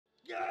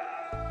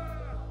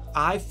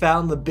I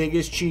found the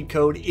biggest cheat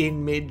code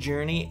in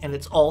Midjourney, and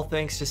it's all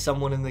thanks to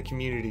someone in the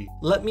community.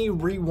 Let me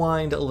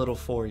rewind a little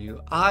for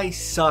you. I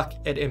suck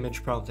at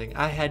image prompting.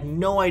 I had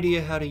no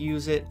idea how to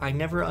use it. I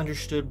never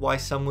understood why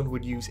someone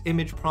would use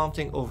image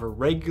prompting over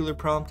regular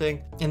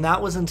prompting, and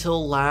that was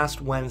until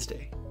last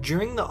Wednesday.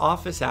 During the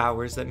office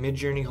hours that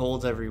Midjourney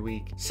holds every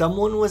week,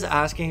 someone was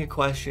asking a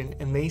question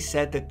and they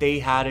said that they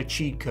had a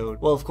cheat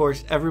code. Well, of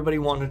course, everybody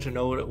wanted to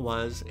know what it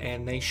was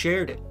and they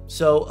shared it.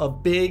 So a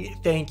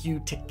big thank you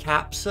to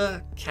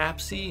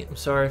Capsy. I'm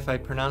sorry if I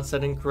pronounced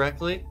that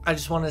incorrectly. I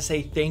just want to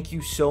say thank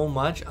you so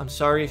much. I'm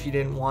sorry if you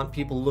didn't want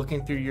people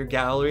looking through your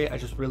gallery. I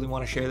just really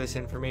want to share this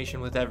information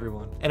with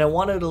everyone. And I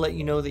wanted to let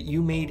you know that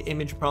you made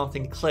image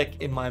prompting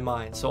click in my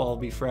mind, so I'll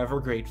be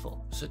forever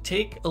grateful. So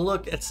take a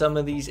look at some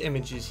of these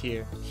images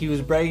here. He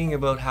was bragging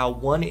about how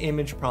one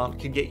image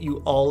prompt could get you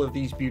all of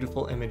these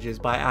beautiful images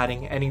by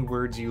adding any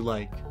words you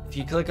like. If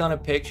you click on a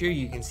picture,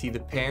 you can see the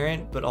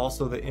parent, but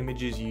also the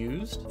images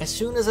used. As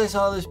soon as I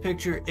saw this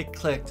picture, it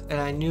clicked, and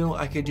I knew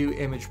I could do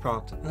image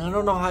prompt. And I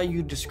don't know how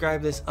you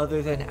describe this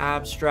other than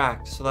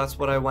abstract, so that's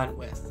what I went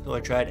with. So I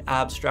tried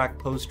abstract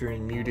poster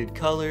in muted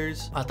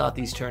colors. I thought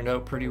these turned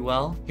out pretty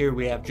well. Here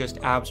we have just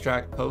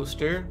abstract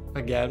poster.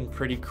 Again,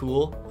 pretty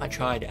cool. I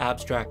tried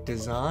abstract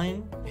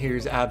design.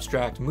 Here's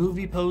abstract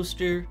movie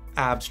poster.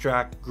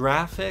 Abstract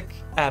graphic.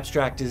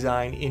 Abstract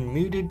design in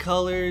muted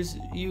colors.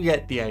 You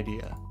get the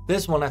idea.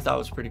 This one I thought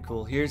was pretty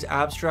cool. Here's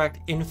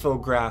abstract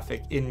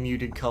infographic in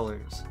muted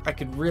colors. I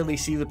could really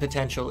see the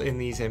potential in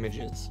these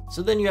images.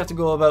 So then you have to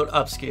go about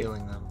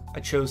upscaling them.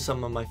 I chose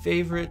some of my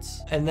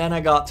favorites, and then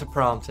I got to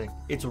prompting.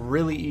 It's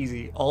really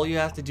easy. All you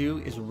have to do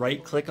is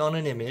right click on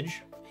an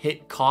image,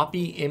 hit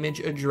copy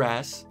image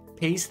address,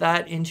 paste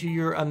that into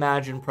your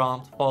Imagine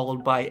prompt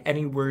followed by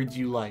any words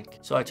you like.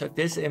 So I took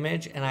this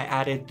image and I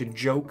added the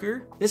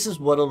Joker. This is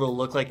what it'll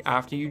look like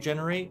after you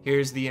generate.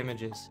 Here's the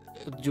images.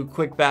 Do a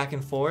quick back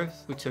and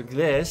forth. We took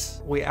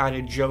this, we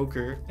added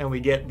Joker, and we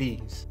get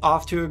these.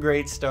 Off to a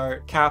great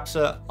start.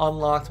 Capsa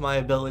unlocked my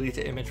ability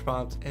to image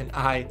prompt, and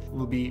I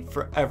will be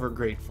forever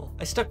grateful.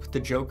 I stuck with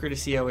the Joker to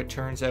see how it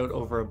turns out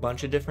over a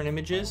bunch of different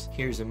images.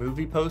 Here's a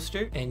movie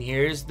poster, and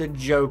here's the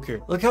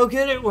Joker. Look how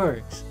good it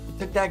works.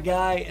 Took that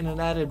guy and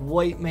then added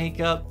white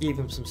makeup, gave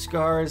him some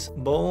scars,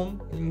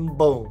 boom, and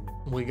boom.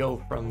 We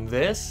go from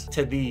this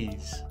to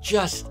these.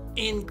 Just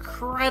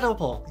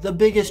incredible. The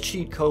biggest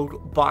cheat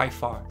code by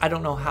far. I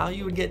don't know how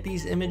you would get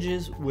these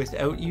images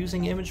without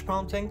using image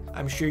prompting.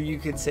 I'm sure you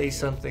could say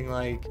something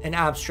like an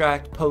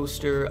abstract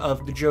poster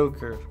of the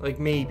Joker, like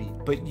maybe.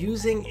 But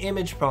using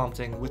image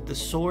prompting with the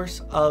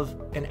source of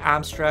an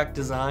abstract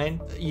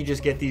design, you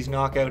just get these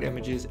knockout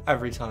images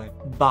every time.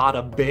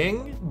 Bada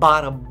bing,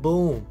 bada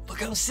boom. Look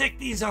how sick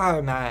these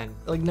are, man.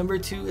 Like number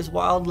 2 is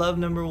wild, love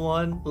number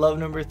 1, love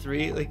number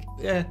 3. Like,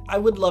 I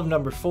would love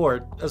number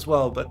 4 as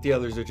well, but the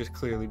others are just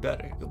clearly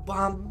better.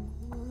 Bomb,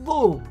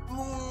 boom,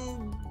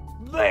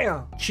 boom,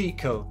 bam. Cheat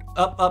code.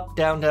 Up, up,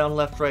 down, down,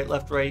 left,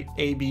 right,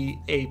 A, B,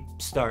 A,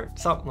 start.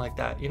 Something like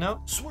that, you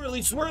know? Swirly,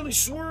 swirly,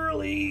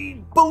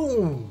 swirly,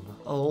 boom.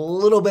 A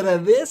little bit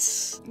of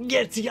this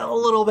gets you a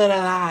little bit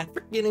of that.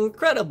 Freaking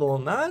incredible,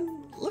 man.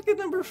 Look at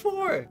number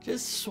 4,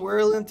 just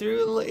swirling through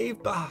the leaf.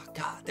 Oh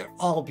God, they're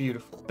all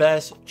beautiful.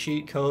 Best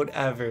cheat code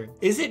ever.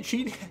 Is it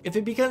cheat? If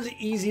it becomes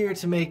easier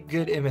to make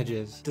good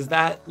images, does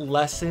that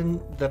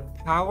lessen the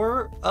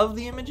power of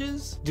the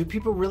images? Do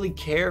people really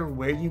care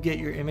where you get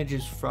your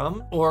images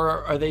from?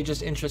 Or are they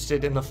just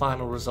interested in the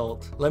final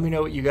result? Let me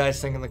know what you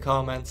guys think in the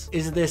comments.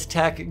 Is this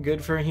tech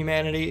good for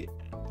humanity?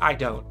 I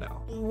don't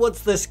know.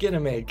 What's this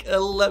gonna make?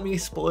 Let me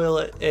spoil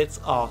it.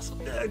 It's awesome.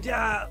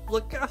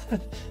 Look,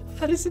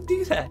 how does it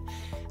do that?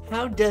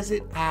 How does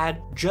it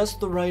add just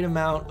the right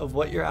amount of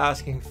what you're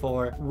asking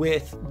for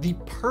with the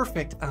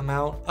perfect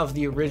amount of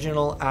the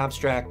original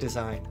abstract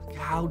design?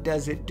 How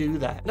does it do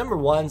that? Number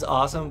 1's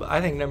awesome, but I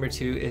think number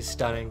 2 is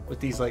stunning with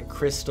these like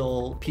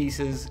crystal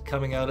pieces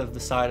coming out of the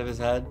side of his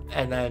head.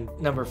 And then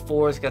number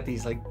 4's got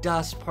these like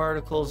dust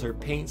particles or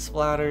paint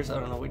splatters. I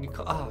don't know what you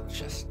call, oh,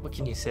 just, what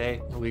can you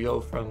say? We go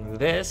from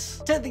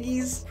this to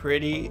these.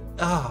 Pretty,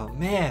 oh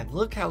man,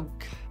 look how,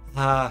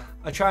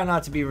 I try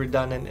not to be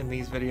redundant in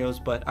these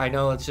videos, but I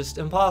know it's just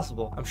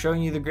impossible. I'm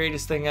showing you the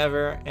greatest thing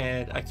ever,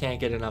 and I can't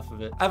get enough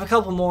of it. I have a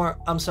couple more.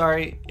 I'm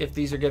sorry if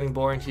these are getting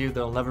boring to you.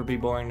 They'll never be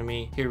boring to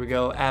me. Here we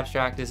go.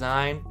 Abstract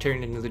design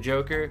turned into the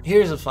Joker.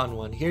 Here's a fun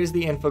one. Here's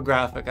the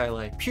infographic I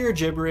like. Pure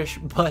gibberish,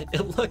 but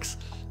it looks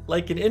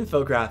like an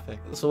infographic.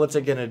 So what's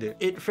it gonna do?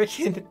 It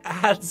freaking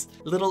adds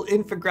little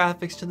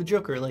infographics to the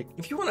Joker. Like,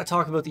 if you want to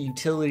talk about the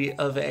utility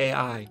of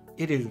AI,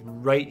 it is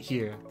right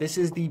here. This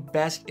is the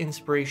best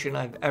inspiration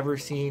I've ever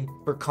seen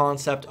for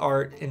concept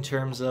art in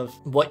terms of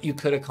what you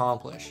could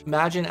accomplish.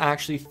 Imagine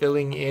actually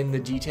filling in the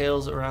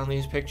details around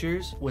these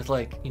pictures with,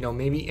 like, you know,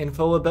 maybe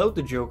info about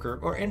the Joker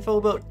or info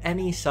about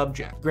any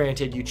subject.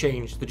 Granted, you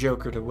change the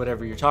Joker to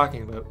whatever you're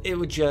talking about. It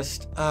would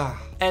just,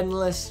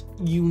 endless,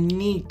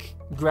 unique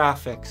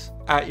graphics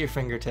at your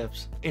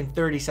fingertips in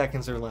 30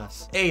 seconds or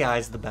less. AI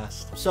is the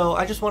best. So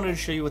I just wanted to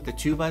show you what the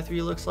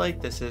 2x3 looks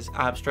like. This is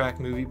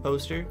abstract movie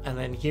poster. And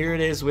then here here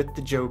it is with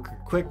the Joker.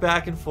 Quick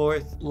back and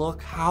forth.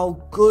 Look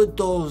how good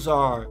those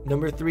are.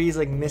 Number 3 is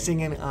like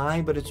missing an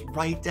eye, but it's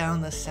right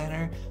down the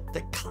center.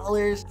 The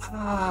colors,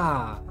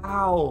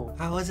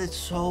 how is it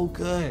so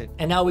good?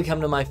 And now we come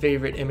to my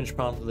favorite image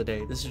prompt of the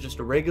day. This is just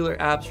a regular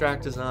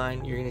abstract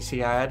design. You're gonna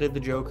see I added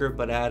the Joker,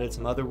 but I added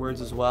some other words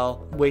as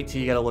well. Wait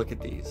till you get a look at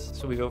these.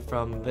 So we go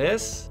from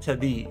this to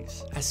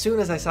these. As soon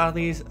as I saw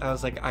these, I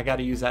was like, I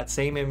gotta use that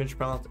same image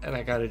prompt and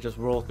I gotta just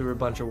roll through a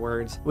bunch of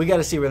words. We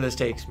gotta see where this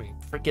takes me.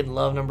 Freaking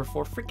love number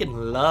 4,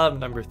 freaking love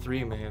number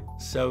 3, man.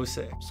 So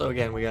sick. So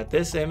again, we got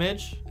this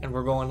image and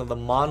we're going to the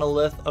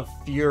monolith of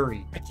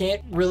fury. I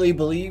can't really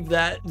believe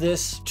that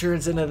this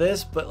turns into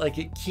this, but like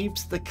it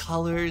keeps the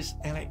colors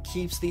and it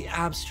keeps the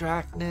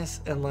abstractness,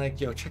 and like,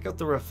 yo, check out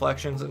the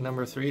reflections in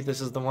number 3. This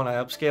is the one I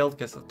upscaled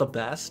because it's the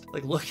best.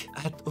 Like, look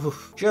at,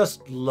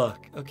 just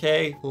look,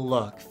 okay?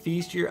 Look,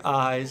 feast your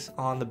eyes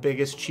on the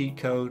biggest cheat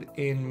code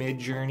in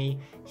Midjourney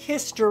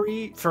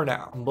history for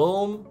now.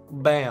 Boom,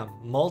 bam,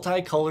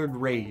 multicolored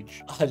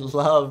rage. I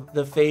love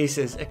the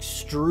faces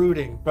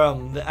extruding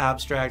from the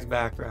abstract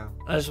background.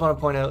 I just want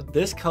to point out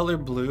this color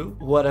blue,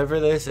 whatever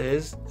this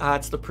is,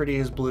 it's the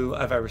prettiest blue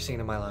I've ever seen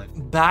in my life.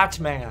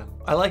 Batman.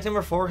 I like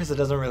number 4 because it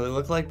doesn't really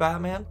look like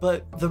Batman,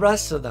 but the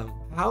rest of them,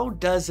 how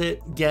does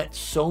it get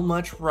so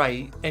much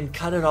right and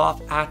cut it off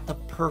at the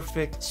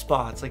perfect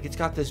spots? Like, it's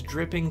got this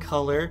dripping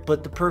color,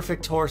 but the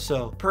perfect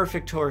torso,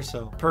 perfect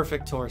torso,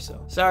 perfect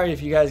torso. Sorry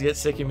if you guys get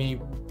sick of me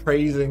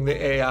praising the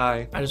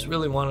AI. I just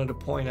really wanted to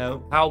point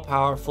out how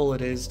powerful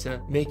it is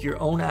to make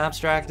your own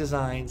abstract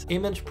designs,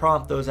 image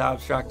prompt those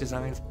abstract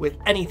designs with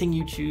anything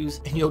you choose,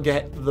 and you'll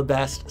get the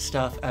best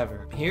stuff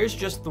ever. Here's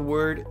just the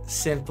word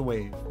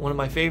synthwave. One of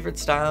my favorite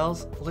styles.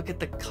 Look at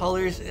the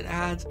colors it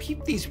adds.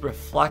 Peep these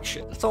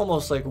reflections. It's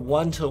almost like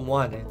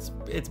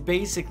 1-to-1. It's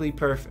basically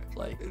perfect.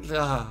 Like,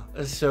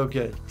 it's so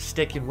good.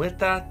 Sticking with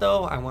that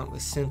though, I went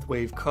with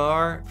synthwave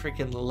car.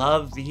 Freaking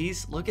love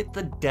these. Look at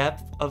the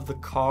depth of the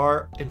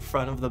car in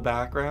front of the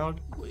background.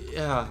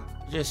 Yeah,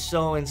 just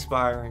so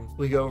inspiring.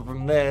 We go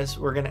from this,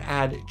 we're gonna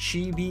add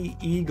chibi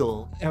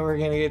eagle, and we're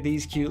gonna get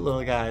these cute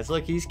little guys.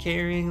 Look, he's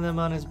carrying them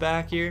on his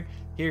back here.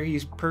 Here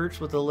he's perched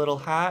with a little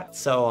hat.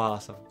 So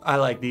awesome. I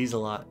like these a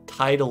lot.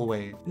 Tidal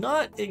wave.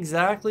 Not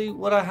exactly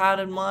what I had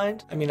in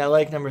mind. I mean, I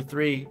like number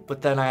 3,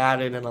 but then I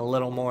added in a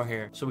little more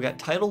here. So we got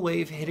tidal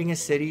wave hitting a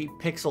city,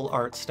 pixel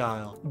art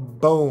style.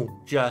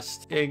 Boom.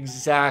 Just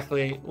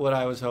exactly what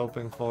I was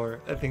hoping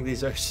for. I think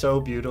these are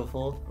so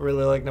beautiful.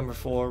 Really like number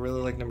 4,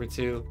 really like number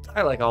 2.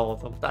 I like all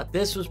of them. Thought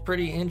this was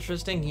pretty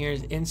interesting.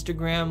 Here's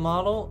Instagram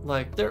model.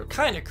 Like, they're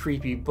kind of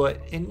creepy,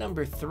 but in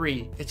number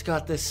 3, it's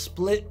got this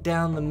split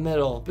down the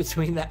middle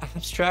between the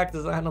abstract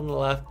design on the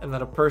left and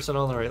then a person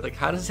on the right. Like,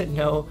 how does it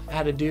know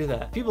how to do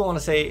that? People want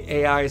to say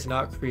AI is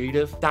not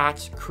creative.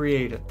 That's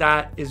creative.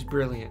 That is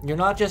brilliant. You're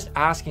not just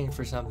asking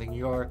for something.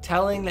 You're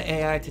telling the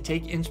AI to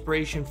take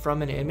inspiration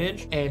from an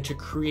image and to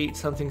create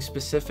something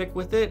specific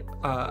with it,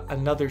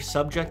 another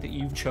subject that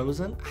you've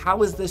chosen.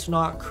 How is this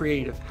not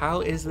creative?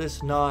 How is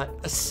this not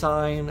a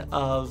sign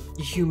of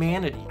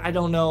humanity? I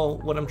don't know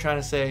what I'm trying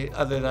to say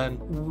other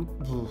than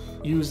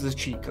use the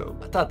cheat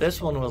code. I thought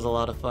this one was a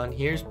lot of fun.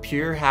 Here's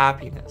pure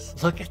happiness.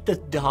 Look at the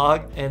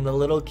dog and the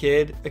little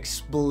kid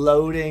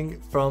exploding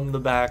from the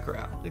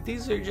background. Like,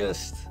 these are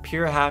just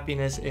pure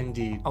happiness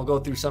indeed. I'll go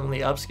through some of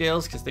the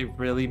upscales because they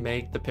really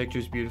make the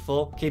pictures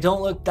beautiful. Okay,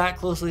 don't look that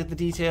closely at the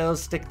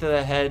details. Stick to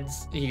the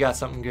heads. You got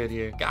something good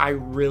here. I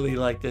really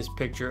like this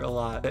picture a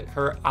lot. That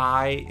her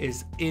eye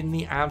is in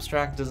the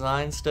abstract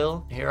design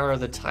still. Here are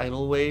the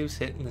tidal waves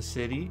hitting the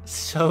city.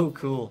 So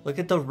cool. Look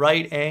at the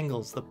right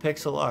angles, the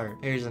pixel art.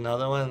 Here's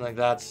another one. Like,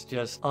 that's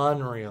just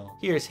unreal.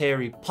 Here's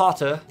Harry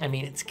Potter. I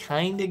mean, it's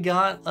kind of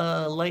got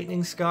a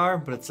lightning scar,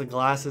 but it's the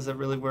glasses that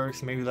really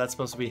works. Maybe that's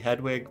supposed to be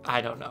Hedwig. I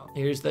don't know.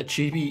 Here's the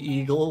chibi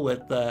eagle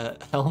with the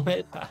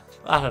helmet.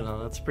 I don't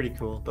know. That's pretty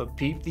cool. But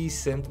peep these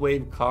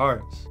synthwave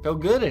cars. Go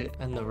good at it.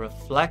 And the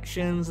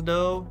reflections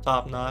though,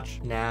 top notch.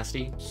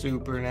 Nasty.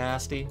 Super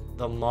nasty.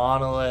 The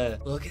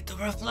monolith. Look at the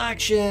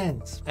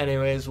reflections.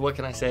 Anyways, what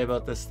can I say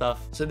about this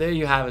stuff? So there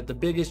you have it. The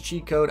biggest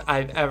cheat code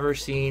I've ever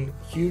seen.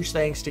 Huge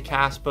thanks to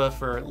Caspa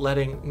for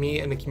letting me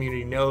and the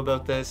community know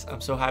about this.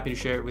 I'm so happy to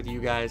share it with you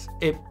guys.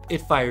 It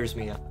fires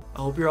me up.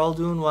 I hope you're all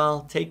doing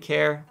well. Take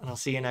care, and I'll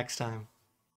see you next time.